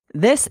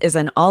This is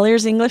an All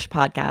Ears English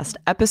podcast,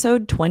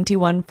 episode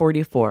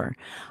 2144.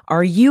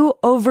 Are you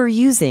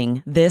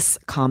overusing this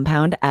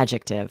compound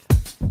adjective?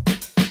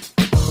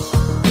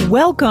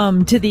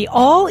 Welcome to the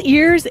All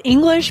Ears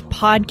English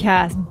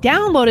podcast,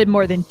 downloaded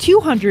more than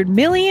 200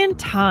 million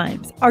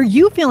times. Are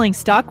you feeling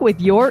stuck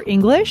with your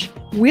English?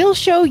 We'll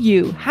show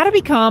you how to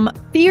become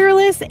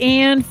fearless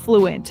and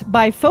fluent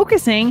by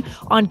focusing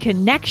on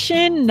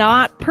connection,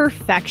 not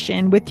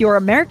perfection, with your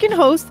American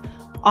host,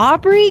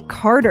 Aubrey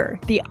Carter,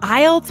 the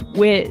IELTS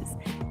whiz,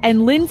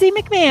 and Lindsay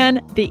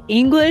McMahon, the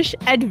English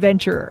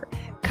adventurer,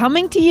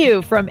 coming to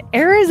you from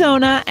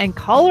Arizona and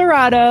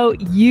Colorado,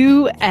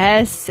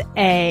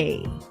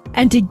 USA.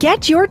 And to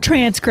get your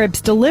transcripts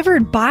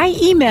delivered by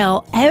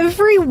email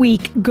every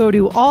week, go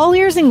to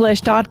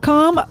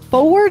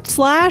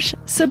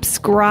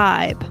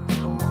allearsenglish.com/subscribe.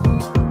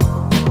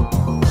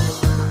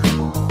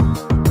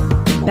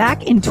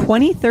 Back in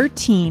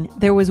 2013,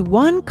 there was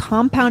one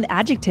compound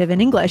adjective in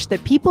English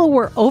that people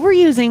were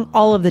overusing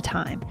all of the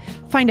time.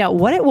 Find out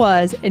what it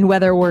was and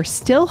whether we're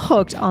still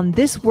hooked on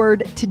this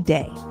word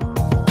today.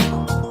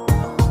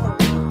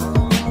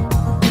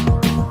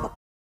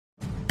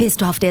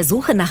 Bist du auf der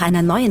Suche nach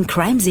einer neuen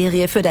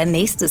Crime-Serie für dein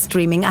nächstes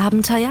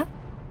Streaming-Abenteuer?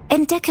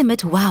 Entdecke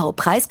mit Wow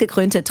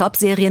preisgekrönte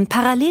Top-Serien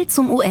parallel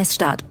zum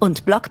US-Start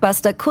und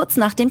Blockbuster kurz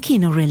nach dem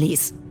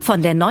Kino-Release.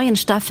 Von der neuen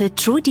Staffel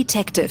True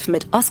Detective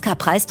mit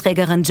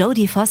Oscar-Preisträgerin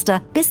Jodie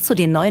Foster bis zu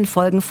den neuen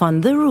Folgen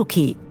von The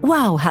Rookie.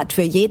 Wow hat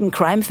für jeden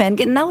Crime-Fan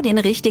genau den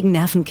richtigen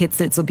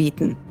Nervenkitzel zu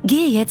bieten.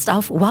 Gehe jetzt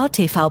auf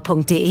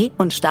wowtv.de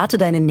und starte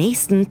deinen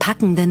nächsten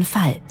packenden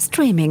Fall.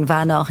 Streaming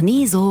war noch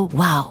nie so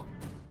wow.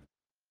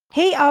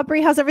 Hey,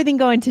 Aubrey, how's everything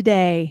going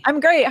today? I'm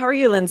great. How are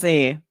you,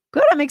 Lindsay?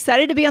 Good. I'm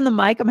excited to be on the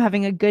mic. I'm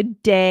having a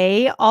good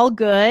day. All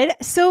good.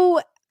 So,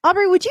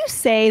 Aubrey, would you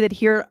say that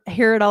here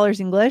at All Ears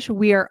English,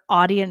 we are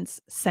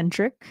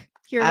audience-centric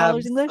here at All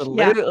Ears English?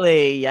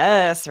 Absolutely.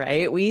 Yes,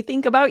 right. We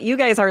think about you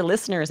guys, our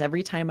listeners,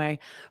 every time I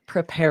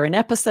prepare an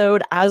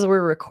episode as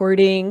we're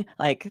recording.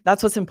 Like,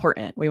 that's what's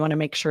important. We want to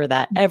make sure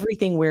that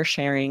everything we're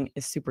sharing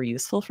is super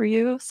useful for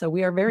you. So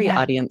we are very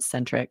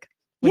audience-centric.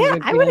 Yeah,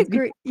 I would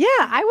agree. Yeah,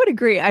 I would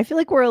agree. I feel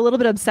like we're a little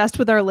bit obsessed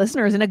with our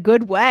listeners in a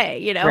good way.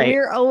 You know,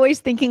 We're always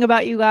thinking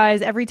about you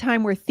guys. Every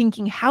time we're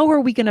thinking, how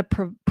are we going to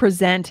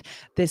present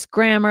this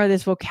grammar,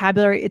 this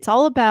vocabulary? It's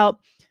all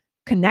about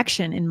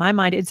connection in my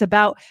mind. It's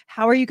about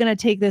how are you going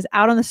to take this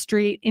out on the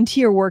street into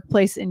your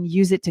workplace and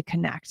use it to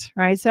connect,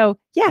 right? So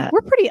yeah,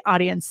 we're pretty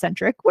audience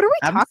centric. What are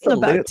we talking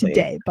about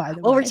today, by the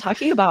way? Well, we're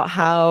talking about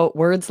how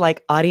words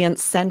like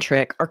audience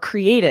centric are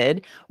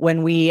created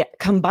when we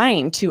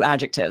combine two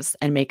adjectives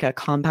and make a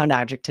compound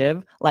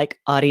adjective like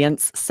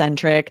audience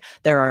centric.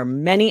 There are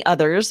many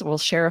others. We'll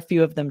share a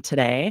few of them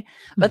today.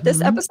 But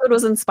this episode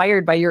was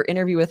inspired by your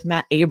interview with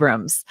Matt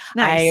Abrams.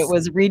 Nice. I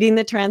was reading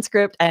the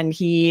transcript and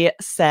he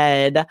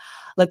said,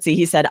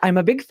 he said, I'm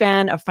a big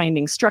fan of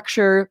finding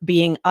structure,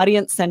 being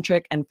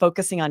audience-centric, and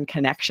focusing on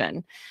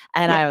connection.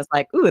 And I was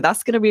like, ooh,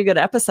 that's going to be a good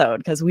episode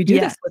because we do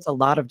this with a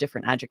lot of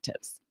different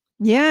adjectives.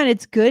 Yeah, and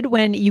it's good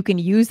when you can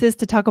use this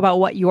to talk about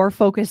what your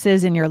focus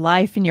is in your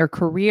life, in your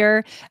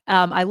career.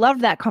 I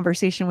loved that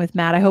conversation with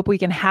Matt. I hope we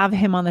can have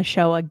him on the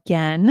show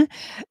again.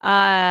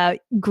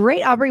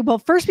 Great, Aubrey. Well,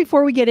 first,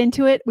 before we get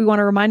into it, we want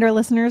to remind our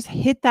listeners,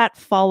 hit that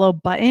follow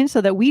button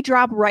so that we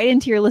drop right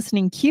into your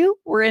listening queue.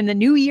 We're in the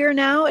new year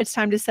now. It's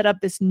time to set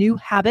up this new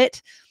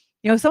habit.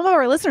 You know, some of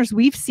our listeners,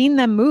 we've seen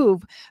them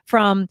move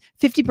from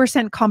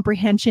 50%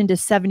 comprehension to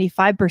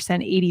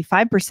 75%,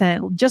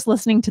 85% just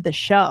listening to the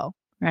show.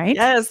 Right?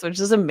 Yes, which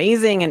is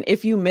amazing. And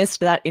if you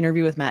missed that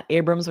interview with Matt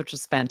Abrams, which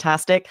was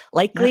fantastic,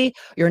 likely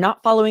you're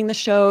not following the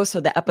show,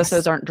 so the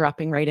episodes aren't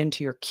dropping right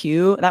into your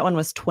queue. That one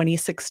was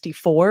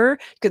 2064.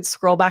 You could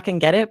scroll back and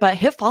get it, but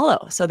hit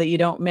follow so that you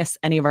don't miss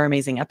any of our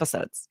amazing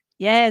episodes.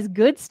 Yes,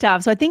 good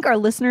stuff. So I think our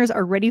listeners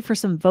are ready for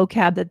some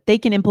vocab that they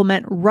can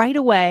implement right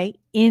away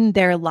in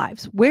their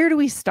lives. Where do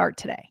we start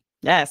today?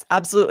 Yes,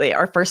 absolutely.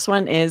 Our first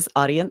one is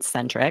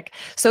audience-centric.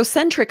 So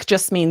centric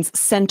just means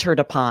centered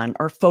upon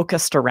or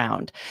focused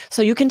around.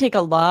 So you can take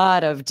a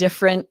lot of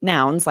different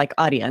nouns like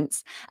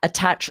audience,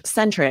 attach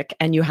centric,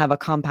 and you have a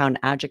compound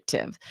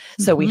adjective.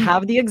 So we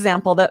have the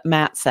example that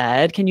Matt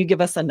said. Can you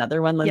give us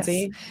another one,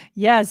 Lindsay?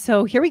 Yes.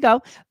 So here we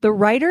go. The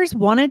writers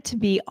wanted to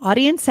be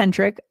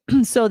audience-centric,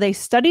 so they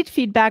studied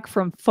feedback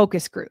from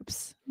focus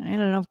groups.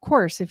 And of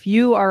course, if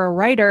you are a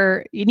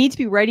writer, you need to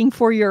be writing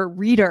for your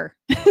reader.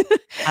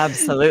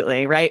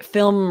 Absolutely, right?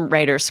 Film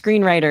writers,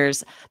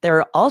 screenwriters,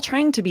 they're all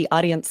trying to be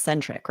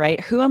audience-centric, right?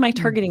 Who am I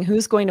targeting?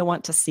 Who's going to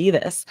want to see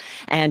this?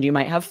 And you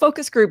might have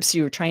focus groups.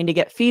 You're trying to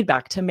get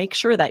feedback to make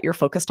sure that you're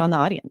focused on the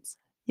audience.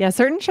 Yeah,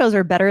 certain shows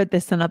are better at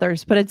this than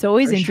others, but it's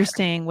always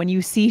interesting when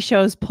you see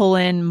shows pull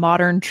in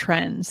modern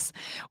trends.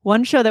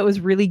 One show that was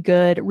really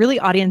good, really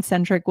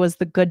audience-centric was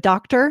The Good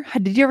Doctor.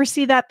 Did you ever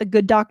see that, The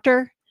Good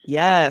Doctor?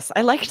 Yes,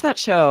 I liked that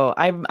show.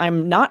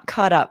 I'm not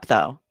caught up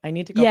though. I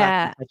need to go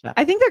back and catch up.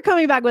 I think they're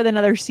coming back with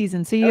another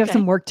season, so you have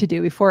some work to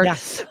do before.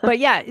 Yes. But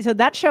yeah, so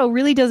that show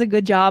really does a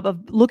good job of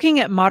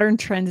looking at modern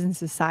trends in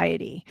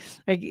society,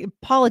 like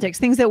politics,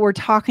 things that we're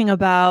talking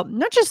about,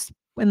 not just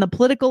in the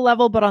political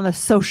level, but on the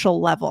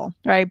social level,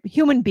 right?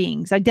 Human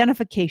beings,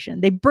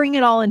 identification, they bring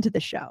it all into the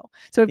show.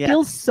 So it Yeah.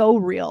 feels so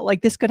real.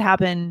 Like this could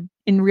happen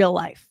in real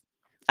life.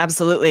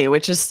 Absolutely,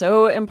 which is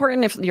so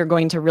important if you're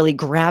going to really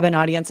grab an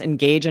audience,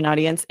 engage an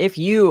audience. If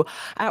you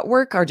at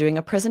work are doing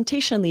a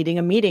presentation, leading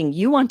a meeting,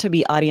 you want to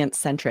be audience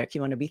centric.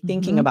 You want to be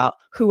thinking about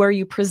who are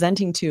you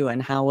presenting to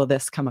and how will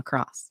this come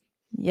across?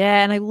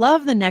 Yeah, and I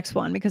love the next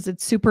one because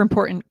it's super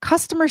important.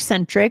 Customer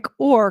centric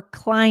or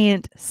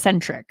client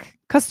centric.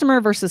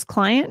 Customer versus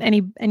client.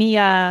 Any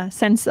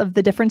sense of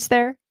the difference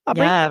there,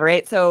 Aubrey? Yeah,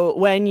 right. So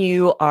when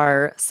you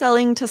are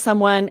selling to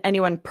someone,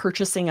 anyone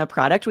purchasing a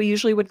product, we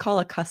usually would call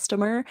a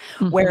customer.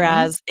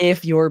 Whereas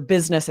if your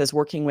business is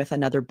working with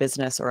another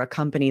business or a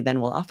company,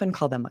 then we'll often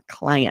call them a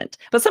client.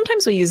 But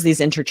sometimes we use these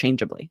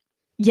interchangeably.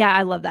 Yeah,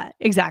 I love that.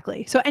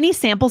 Exactly. So any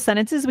sample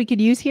sentences we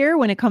could use here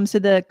when it comes to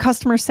the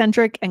customer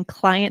centric and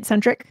client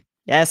centric?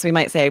 Yes, we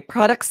might say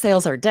product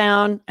sales are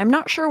down. I'm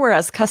not sure we're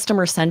as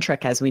customer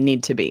centric as we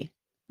need to be.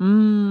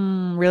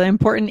 Really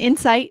important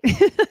insight.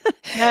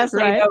 Yes,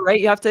 I know, right?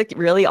 You have to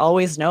really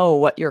always know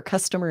what your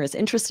customer is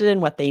interested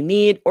in, what they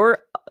need, or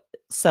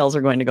sales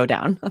are going to go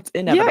down. That's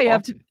inevitable. Yeah,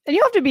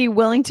 you have to be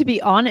willing to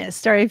be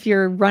honest. Or if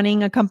you're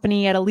running a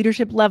company at a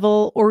leadership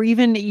level, or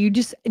even you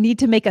just need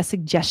to make a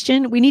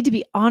suggestion, we need to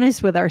be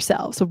honest with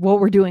ourselves of what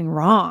we're doing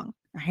wrong,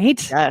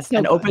 right? Yes, So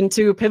and good. open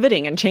to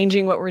pivoting and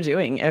changing what we're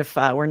doing if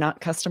we're not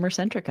customer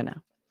centric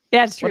enough.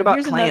 Yeah, it's true. What about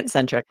Here's client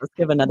centric? Let's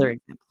give another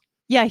example.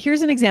 Yeah,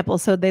 here's an example.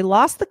 So they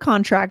lost the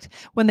contract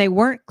when they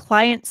weren't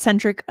client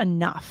centric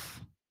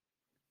enough.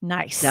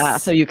 Nice. Yeah,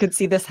 so you could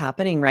see this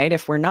happening, right?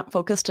 If we're not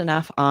focused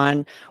enough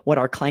on what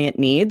our client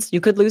needs, you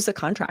could lose a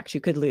contract.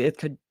 It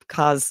could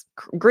cause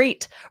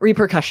great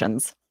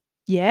repercussions.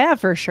 Yeah,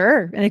 for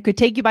sure. And it could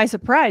take you by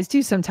surprise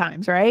too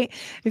sometimes, right?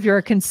 If you're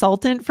a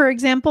consultant, for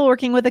example,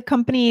 working with a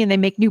company and they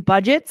make new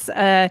budgets,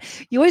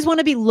 you always want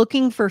to be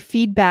looking for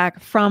feedback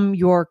from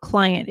your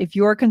client. If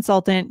you're a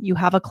consultant, you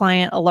have a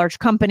client, a large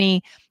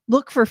company,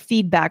 look for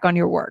feedback on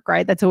your work,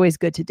 right? That's always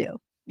good to do.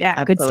 Yeah,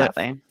 Absolutely. good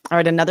stuff. All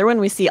right, another one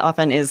we see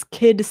often is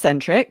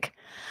kid-centric.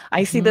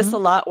 I see this a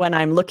lot when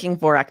I'm looking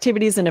for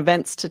activities and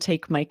events to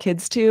take my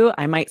kids to.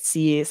 I might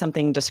see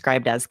something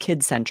described as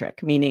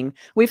kid-centric, meaning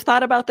we've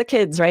thought about the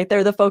kids, right?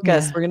 They're the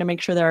focus. Yeah. We're going to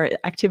make sure there are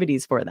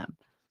activities for them.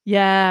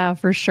 Yeah,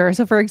 for sure.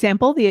 So for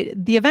example, the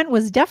event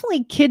was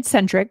definitely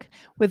kid-centric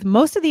with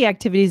most of the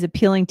activities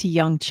appealing to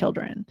young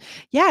children.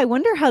 Yeah, I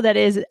wonder how that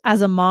is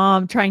as a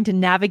mom trying to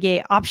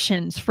navigate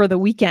options for the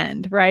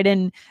weekend, right?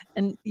 And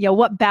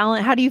what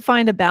balance, how do you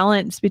find a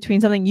balance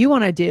between something you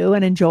want to do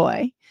and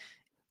enjoy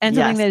and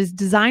something that is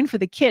designed for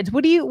the kids?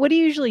 What do you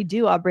usually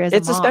do, Aubrey, as a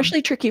mom? It's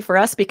especially tricky for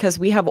us because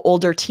we have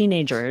older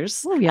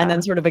teenagers and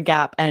then sort of a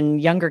gap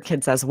and younger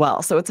kids as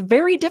well. So it's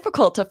very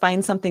difficult to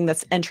find something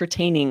that's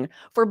entertaining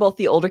for both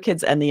the older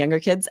kids and the younger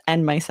kids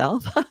and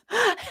myself,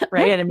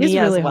 right? And me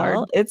as well.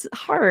 Hard. It's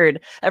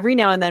hard. Every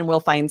now and then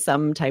we'll find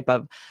some type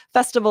of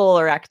festival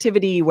or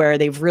activity where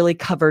they've really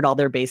covered all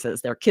their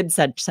bases. They're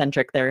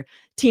kid-centric, they're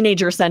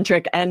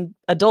teenager-centric and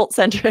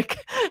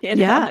adult-centric.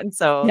 Yeah. And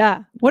so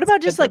what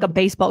about just like a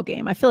baseball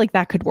game? I feel like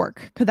that could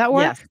work. Could that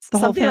work? Yes, the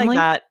whole something family? like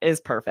that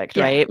is perfect,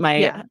 right?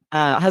 My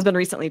husband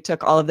recently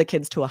took all of the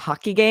kids to a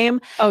hockey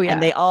game. Oh, yeah.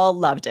 And they all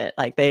loved it.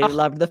 Like they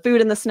loved the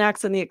food and the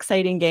snacks and the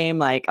exciting game.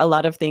 Like a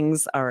lot of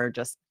things are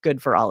just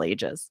good for all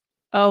ages.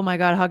 Oh my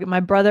God, hockey.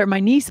 My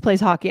niece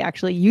plays hockey,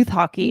 actually, youth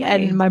hockey.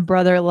 And my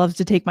brother loves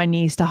to take my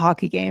niece to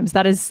hockey games.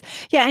 That is,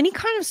 any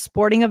kind of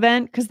sporting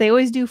event, because they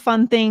always do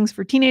fun things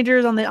for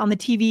teenagers on the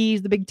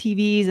TVs, the big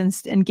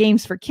TVs and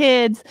games for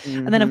kids.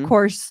 And then of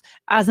course,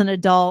 as an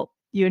adult,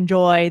 you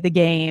enjoy the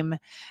game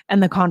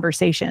and the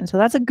conversation. So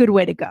that's a good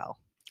way to go.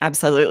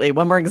 Absolutely.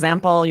 One more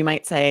example, you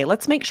might say,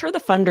 let's make sure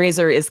the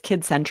fundraiser is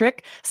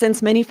kid-centric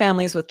since many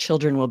families with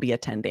children will be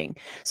attending.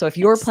 So if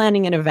you're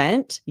planning an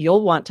event,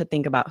 you'll want to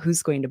think about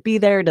who's going to be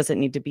there. Does it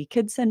need to be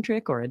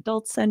kid-centric or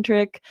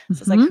adult-centric?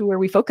 So it's like, who are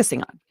we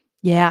focusing on?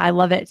 Yeah, I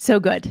love it. So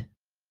good.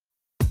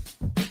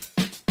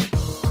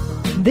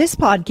 This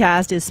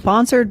podcast is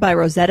sponsored by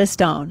Rosetta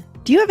Stone.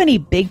 Do you have any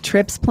big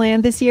trips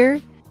planned this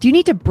year? Do you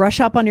need to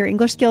brush up on your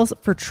English skills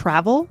for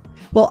travel?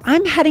 Well,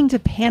 I'm heading to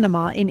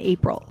Panama in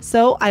April,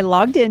 so I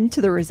logged into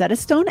the Rosetta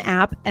Stone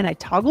app and I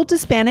toggled to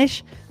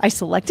Spanish. I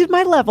selected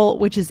my level,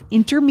 which is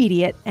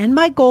intermediate, and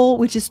my goal,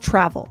 which is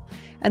travel.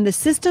 And the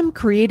system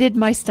created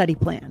my study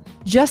plan,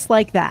 just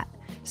like that.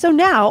 So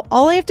now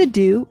all I have to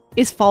do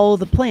is follow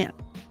the plan.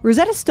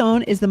 Rosetta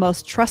Stone is the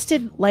most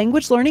trusted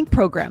language learning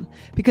program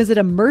because it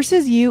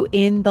immerses you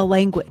in the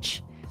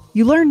language.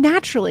 You learn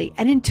naturally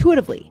and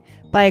intuitively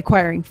by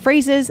acquiring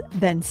phrases,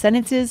 then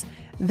sentences.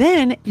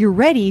 Then you're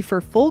ready for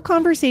full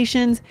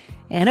conversations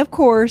and, of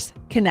course,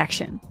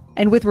 connection.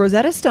 And with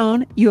Rosetta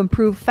Stone, you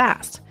improve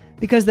fast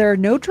because there are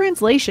no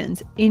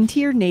translations into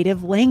your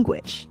native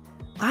language.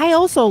 I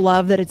also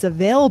love that it's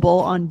available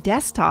on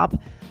desktop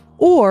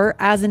or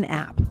as an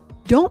app.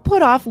 Don't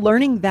put off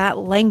learning that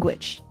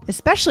language,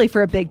 especially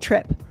for a big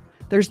trip.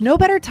 There's no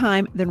better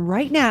time than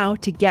right now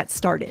to get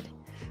started.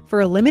 For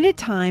a limited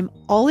time,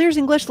 All Ears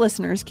English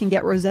listeners can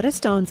get Rosetta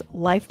Stone's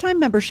lifetime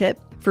membership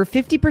For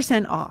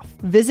 50% off,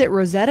 visit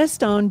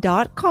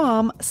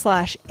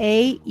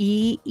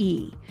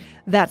rosettastone.com/AEE.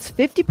 That's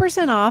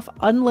 50% off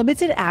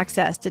unlimited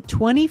access to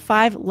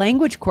 25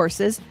 language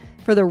courses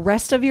for the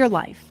rest of your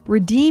life.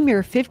 Redeem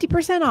your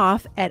 50%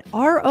 off at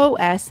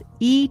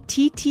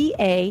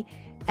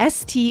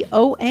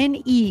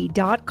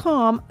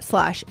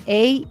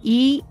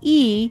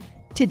rosettastone.com/AEE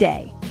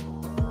today.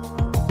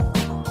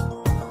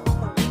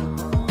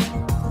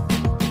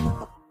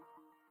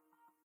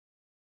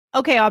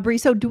 Okay, Aubrey.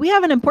 So do we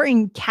have an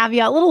important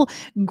caveat, little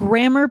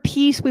grammar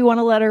piece we want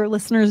to let our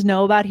listeners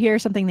know about here,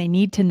 something they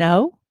need to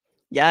know?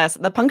 Yes,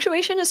 the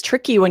punctuation is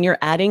tricky when you're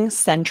adding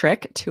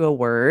centric to a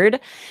word.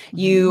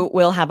 You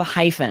will have a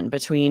hyphen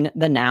between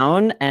the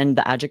noun, and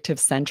the adjective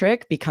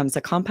centric becomes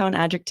a compound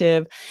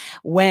adjective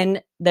when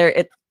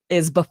it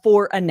is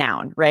before a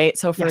noun, right?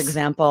 So for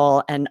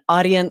example, an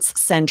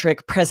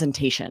audience-centric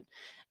presentation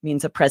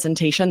means a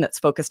presentation that's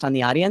focused on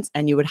the audience,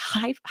 and you would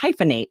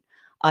hyphenate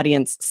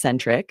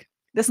audience-centric.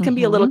 This can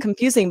be a little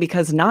confusing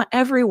because not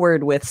every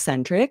word with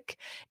centric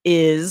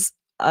is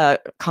a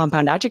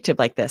compound adjective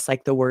like this,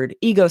 like the word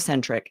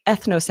egocentric,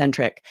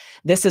 ethnocentric.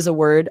 This is a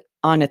word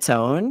on its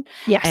own.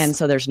 Yes. And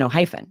so there's no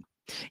hyphen.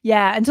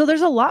 Yeah. And so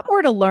there's a lot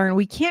more to learn.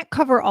 We can't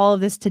cover all of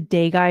this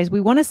today, guys.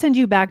 We want to send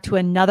you back to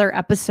another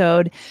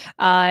episode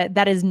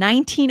that is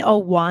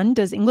 1901.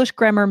 Does English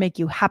grammar make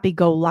you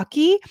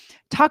happy-go-lucky?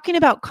 Talking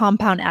about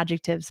compound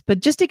adjectives. But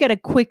just to get a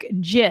quick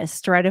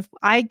gist, right? If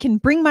I can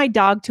bring my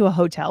dog to a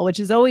hotel, which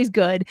is always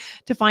good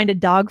to find a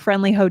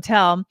dog-friendly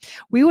hotel,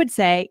 we would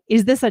say,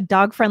 is this a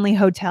dog-friendly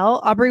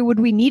hotel? Aubrey, would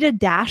we need a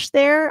dash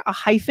there, a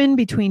hyphen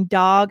between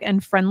dog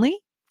and friendly?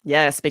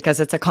 Yes,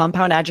 because it's a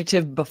compound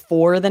adjective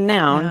before the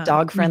noun,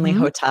 dog-friendly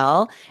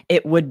hotel,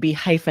 it would be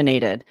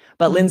hyphenated.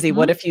 But Lindsay,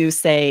 what if you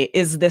say,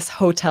 is this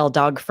hotel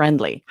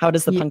dog-friendly? How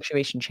does the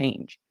punctuation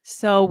change?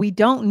 So we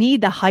don't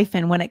need the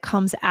hyphen when it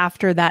comes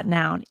after that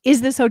noun.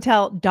 Is this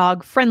hotel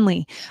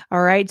dog-friendly?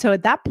 All right. So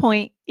at that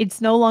point,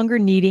 it's no longer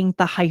needing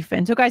the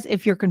hyphen. So guys,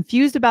 if you're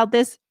confused about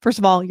this, first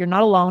of all, you're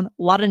not alone.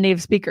 A lot of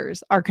native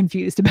speakers are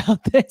confused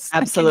about this.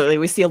 Absolutely.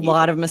 We see a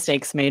lot of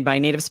mistakes made by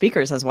native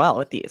speakers as well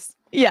with these.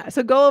 Yeah.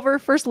 So go over,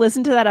 first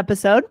listen to that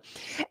episode.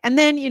 And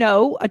then,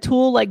 a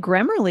tool like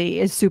Grammarly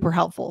is super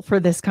helpful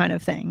for this kind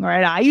of thing,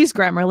 right? I use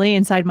Grammarly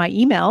inside my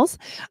emails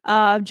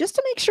just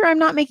to make sure I'm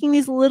not making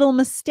these little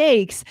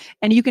mistakes.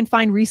 And you can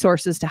find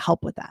resources to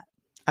help with that.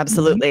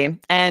 Absolutely.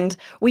 And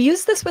we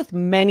use this with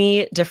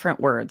many different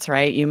words,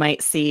 right? You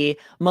might see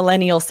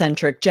millennial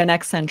centric, Gen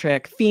X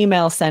centric,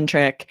 female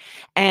centric.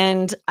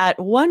 And at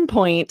one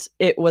point,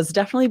 it was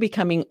definitely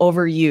becoming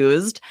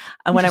overused.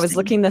 And when I was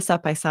looking this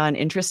up, I saw an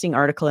interesting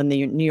article in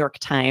the New York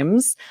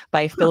Times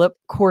by Philip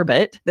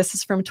Corbett. This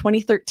is from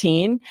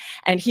 2013.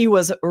 And he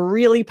was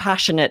really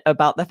passionate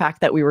about the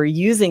fact that we were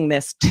using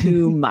this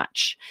too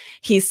much.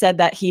 He said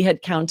that he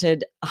had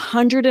counted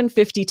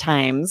 150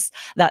 times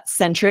that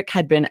centric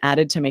had been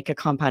added to make a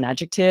compound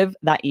adjective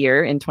that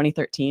year in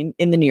 2013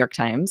 in the New York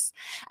Times.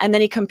 And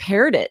then he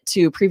compared it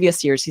to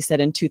previous years. He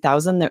said in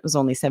 2000, that was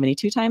only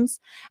 72 times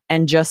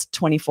and just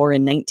 24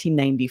 in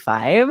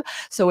 1995.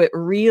 So it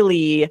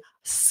really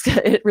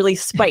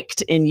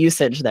spiked in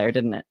usage there,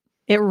 didn't it?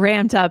 It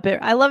ramped up.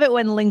 I love it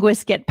when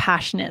linguists get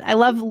passionate. I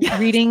love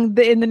reading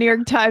in the New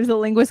York Times, the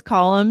linguist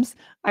columns.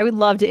 I would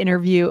love to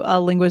interview a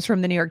linguist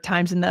from the New York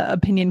Times in the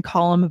opinion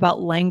column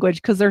about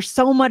language because there's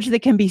so much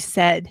that can be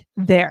said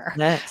there.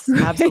 Yes,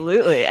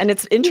 absolutely. And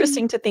it's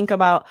interesting to think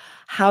about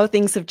how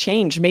things have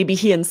changed. Maybe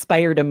he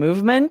inspired a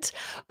movement,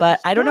 but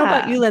I don't know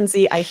about you,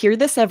 Lindsay. I hear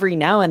this every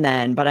now and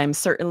then, but I'm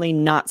certainly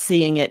not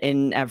seeing it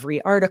in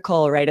every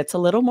article, right? It's a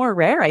little more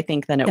rare, I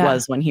think, than it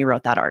was when he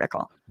wrote that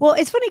article. Well,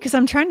 it's funny because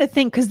I'm trying to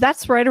think, because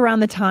that's right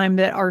around the time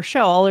that our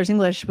show, All Ears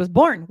English, was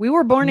born. We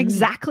were born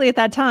exactly at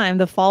that time,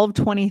 the fall of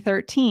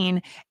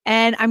 2013.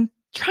 And I'm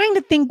trying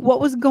to think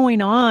what was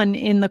going on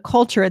in the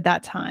culture at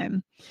that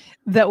time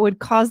that would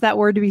cause that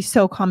word to be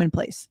so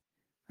commonplace,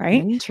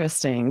 right?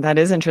 Interesting. That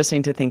is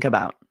interesting to think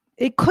about.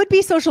 It could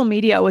be social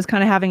media was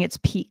kind of having its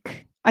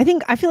peak.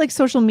 I feel like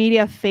social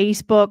media,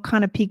 Facebook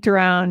kind of peaked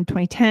around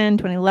 2010,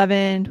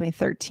 2011,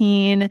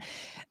 2013.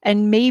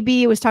 And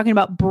maybe it was talking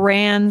about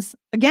brands,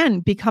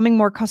 again, becoming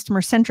more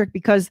customer centric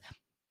because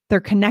they're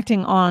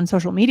connecting on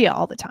social media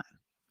all the time.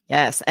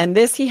 Yes. And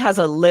he has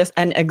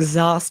an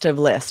exhaustive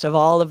list of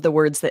all of the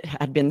words that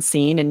had been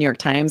seen in New York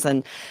Times.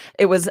 And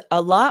it was a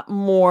lot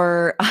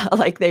more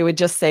like they would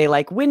just say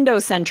like window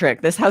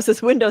centric. This house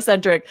is window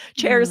centric,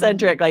 chair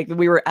centric. Like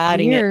we were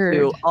adding it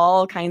to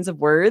all kinds of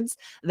words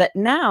that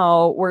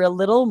now we're a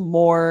little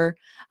more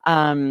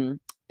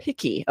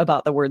picky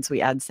about the words we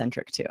add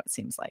centric to, it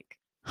seems like.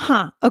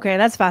 Huh. Okay.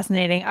 That's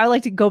fascinating. I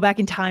like to go back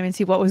in time and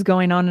see what was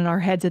going on in our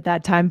heads at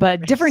that time,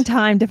 but different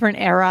time, different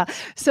era.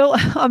 So,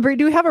 Aubrey,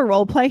 do we have a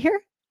role play here?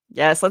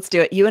 Yes, let's do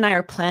it. You and I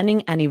are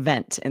planning an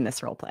event in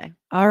this role play.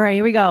 All right,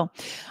 here we go.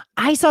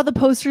 I saw the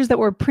posters that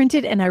were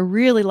printed and I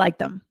really like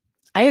them.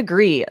 I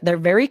agree. They're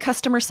very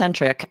customer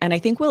centric, and I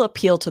think will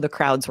appeal to the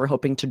crowds we're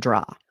hoping to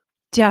draw.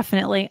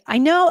 Definitely. I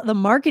know the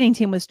marketing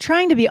team was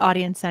trying to be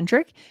audience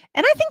centric,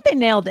 and I think they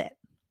nailed it.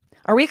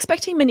 Are we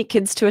expecting many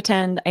kids to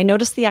attend? I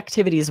noticed the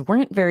activities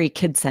weren't very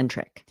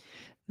kid-centric.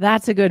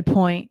 That's a good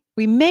point.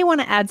 We may want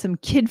to add some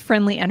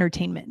kid-friendly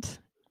entertainment.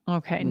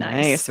 Okay,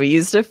 Nice. nice. We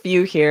used a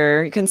few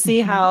here. You can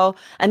see Mhm. how,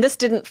 and this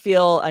didn't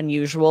feel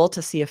unusual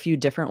to see a few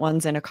different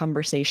ones in a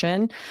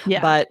conversation.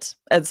 Yeah. But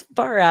as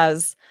far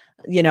as,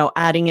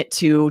 adding it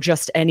to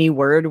just any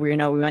word, we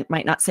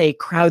might not say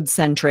crowd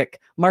centric,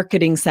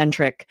 marketing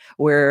centric.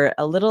 We're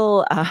a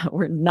little,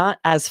 we're not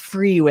as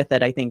free with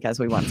it, I think, as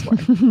we once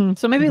were.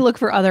 So maybe look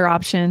for other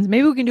options.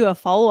 Maybe we can do a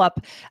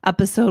follow-up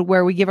episode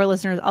where we give our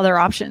listeners other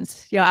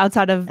options,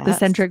 outside of the Yes.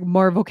 centric,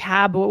 more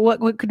vocab.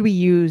 What could we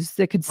use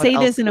that could What say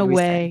else this in a could we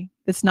say? way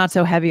that's not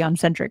so heavy on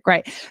centric,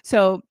 right?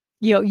 So,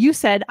 you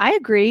said, I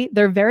agree,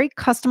 they're very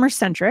customer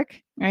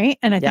centric, right?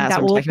 And I think Yes, that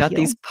when will we're talking about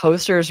appeal. these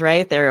posters,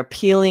 right? They're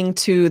appealing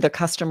to the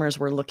customers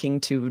we're looking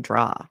to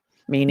draw,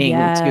 meaning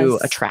to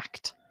Yes.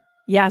 attract.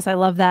 Yes, I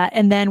love that.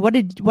 And then what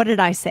did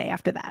I say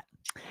after that?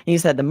 You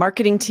said the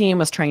marketing team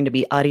was trying to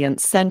be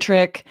audience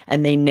centric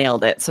and they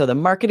nailed it. So the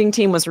marketing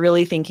team was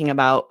really thinking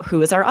about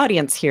who is our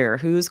audience here?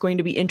 Who's going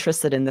to be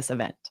interested in this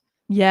event?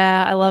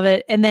 Yeah, I love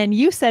it. And then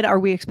you said, are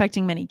we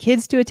expecting many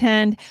kids to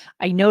attend?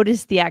 I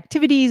noticed the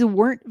activities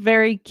weren't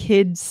very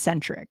kid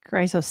centric,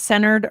 right? So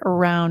centered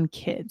around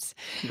kids.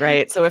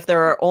 Right. So if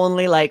there are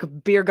only like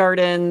beer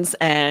gardens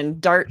and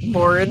dart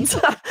boards,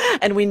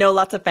 and we know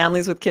lots of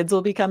families with kids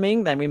will be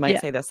coming, then we might Yeah.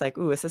 say this like,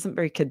 ooh, this isn't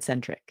very kid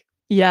centric.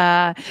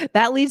 Yeah,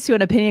 that leads to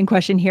an opinion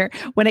question here.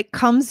 When it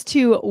comes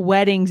to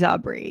weddings,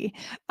 Aubrey,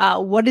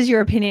 what is your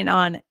opinion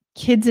on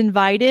kids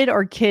invited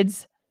or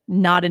kids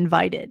not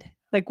invited?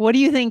 Like, what do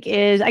you think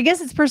is, I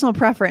guess it's personal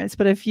preference,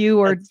 but if you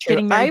were That's true.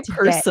 getting I married today,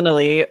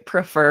 personally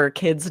prefer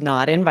kids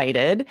not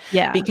invited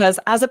yeah, because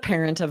as a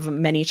parent of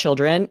many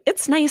children,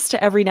 it's nice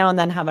to every now and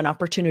then have an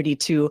opportunity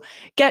to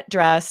get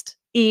dressed,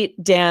 eat,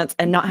 dance,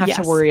 and not have to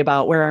yes, worry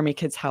about where are my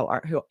kids, how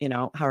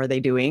are they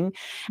doing?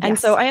 And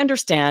so yes, I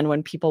understand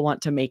when people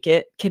want to make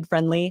it kid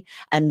friendly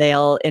and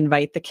they'll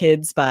invite the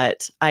kids,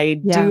 but I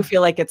do yeah.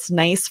 feel like it's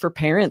nice for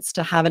parents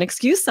to have an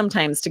excuse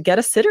sometimes to get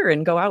a sitter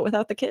and go out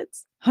without the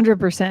kids.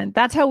 100%.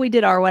 That's how we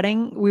did our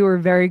wedding. We were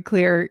very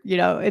clear,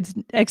 it's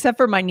except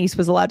for my niece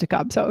was allowed to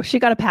come. So she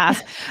got a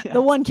pass, the Yes.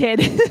 one kid.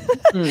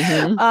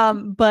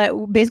 Mhm.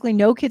 But basically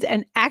no kids.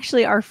 And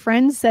actually our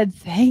friends said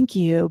thank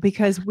you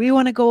because we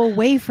want to go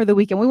away for the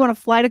weekend. We want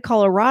to fly to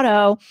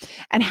Colorado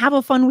and have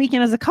a fun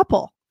weekend as a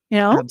couple, you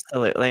know?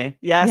 Absolutely.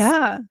 Yes,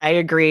 Yeah. I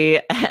agree.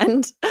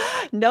 And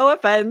no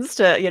offense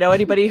to,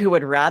 anybody who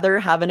would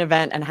rather have an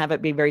event and have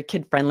it be very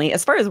kid friendly.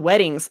 As far as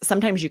weddings,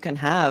 sometimes you can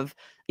have,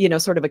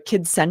 sort of a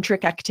kid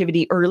centric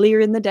activity earlier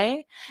in the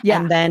day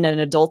Yeah. and then an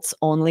adults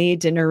only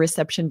dinner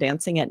reception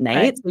dancing at Right.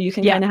 night. So you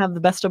can Yeah. kind of have the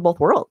best of both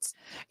worlds.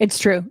 It's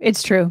true.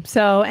 It's true.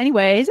 So,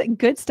 anyways,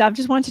 good stuff.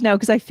 Just want to know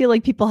because I feel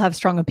like people have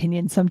strong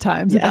opinions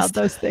sometimes Yes. about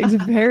those things.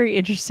 Very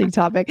interesting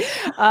topic.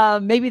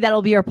 Maybe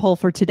that'll be our poll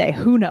for today.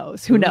 Who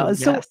knows? Who Ooh, knows?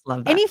 So, yes.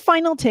 Love that. any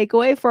final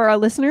takeaway for our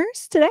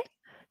listeners today?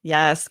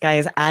 Yes,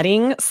 guys,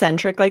 adding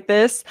centric like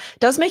this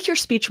does make your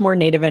speech more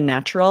native and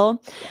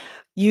natural.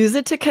 Use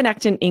it to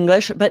connect in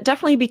English, but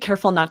definitely be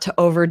careful not to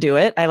overdo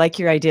it. I like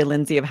your idea,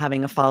 Lindsay, of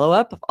having a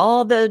follow-up of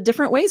all the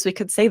different ways we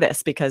could say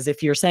this, because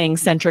if you're saying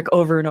centric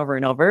over and over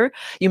and over,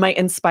 you might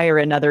inspire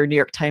another New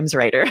York Times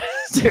writer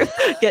to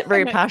get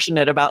very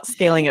passionate about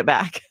scaling it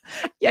back.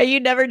 Yeah, you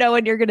never know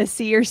when you're going to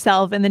see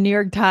yourself in the New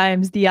York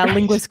Times, the Right.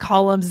 linguist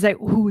columns. Say,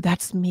 "Ooh,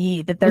 that's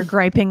me," that they're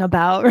griping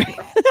about. Right?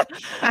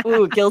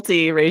 Ooh,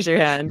 guilty. Raise your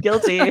hand.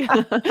 Guilty.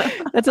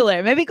 That's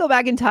hilarious. Maybe go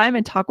back in time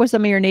and talk with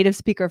some of your native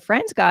speaker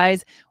friends,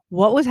 guys.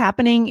 What was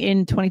happening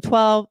in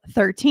 2012,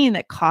 13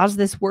 that caused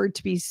this word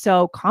to be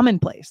so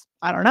commonplace?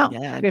 I don't know.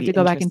 Yeah, it'd We have be to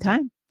go back in interesting.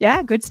 time.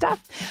 Yeah, good stuff.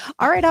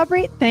 All right,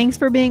 Aubrey, thanks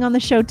for being on the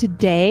show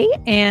today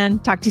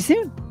and talk to you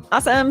soon.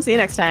 Awesome. See you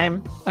next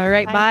time. All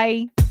right, Bye.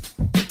 bye.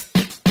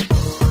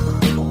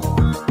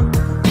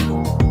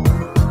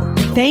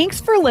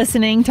 Thanks for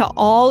listening to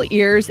All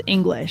Ears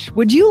English.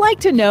 Would you like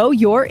to know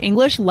your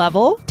English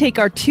level? Take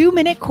our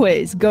 2-minute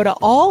quiz. Go to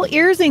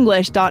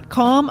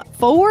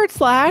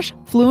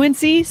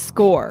allearsenglish.com/fluency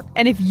score.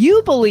 And if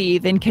you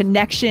believe in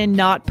connection,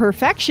 not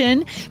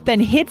perfection, then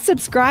hit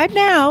subscribe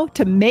now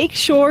to make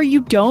sure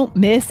you don't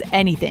miss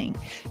anything.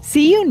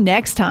 See you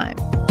next time.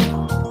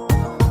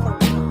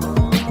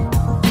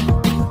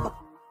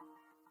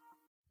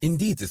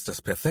 Indeed ist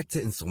das perfekte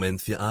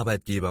Instrument für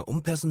Arbeitgeber,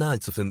 um Personal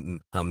zu finden.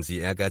 Haben Sie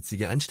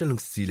ehrgeizige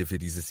Einstellungsziele für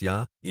dieses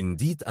Jahr?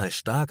 Indeed als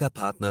starker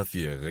Partner für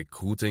Ihr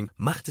Recruiting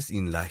macht es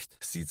Ihnen leicht,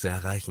 sie zu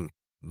erreichen.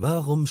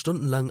 Warum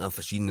stundenlang auf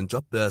verschiedenen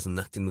Jobbörsen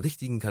nach den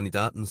richtigen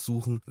Kandidaten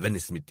suchen, wenn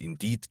es mit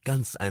Indeed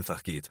ganz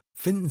einfach geht?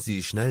 Finden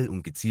Sie schnell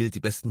und gezielt die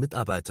besten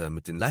Mitarbeiter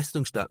mit den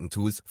leistungsstarken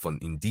Tools von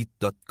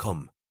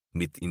Indeed.com.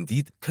 Mit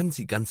Indeed können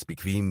Sie ganz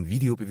bequem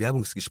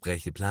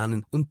Videobewerbungsgespräche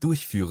planen und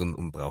durchführen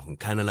und brauchen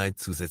keinerlei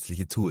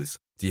zusätzliche Tools.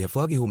 Die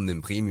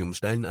hervorgehobenen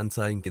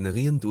Premium-Stellenanzeigen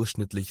generieren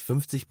durchschnittlich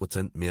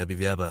 50% mehr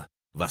Bewerber.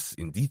 Was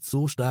Indeed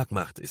so stark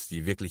macht, ist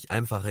die wirklich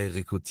einfache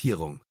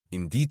Rekrutierung.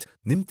 Indeed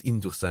nimmt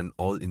Ihnen durch seinen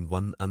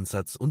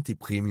All-in-One-Ansatz und die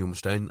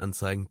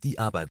Premium-Stellenanzeigen die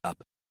Arbeit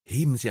ab.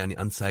 Heben Sie eine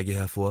Anzeige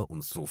hervor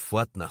und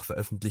sofort nach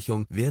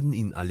Veröffentlichung werden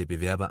Ihnen alle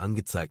Bewerber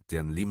angezeigt,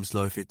 deren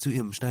Lebensläufe zu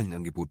Ihrem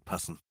Stellenangebot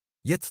passen.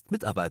 Jetzt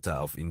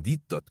Mitarbeiter auf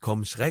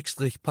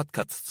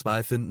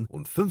Indeed.com/Podcast2 finden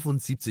und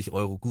 75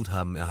 €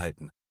 Guthaben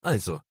erhalten.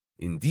 Also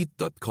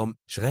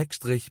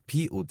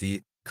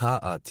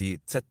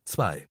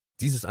Indeed.com/PODKATZ2.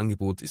 Dieses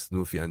Angebot ist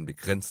nur für einen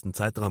begrenzten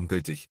Zeitraum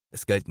gültig.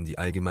 Es gelten die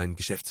allgemeinen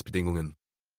Geschäftsbedingungen.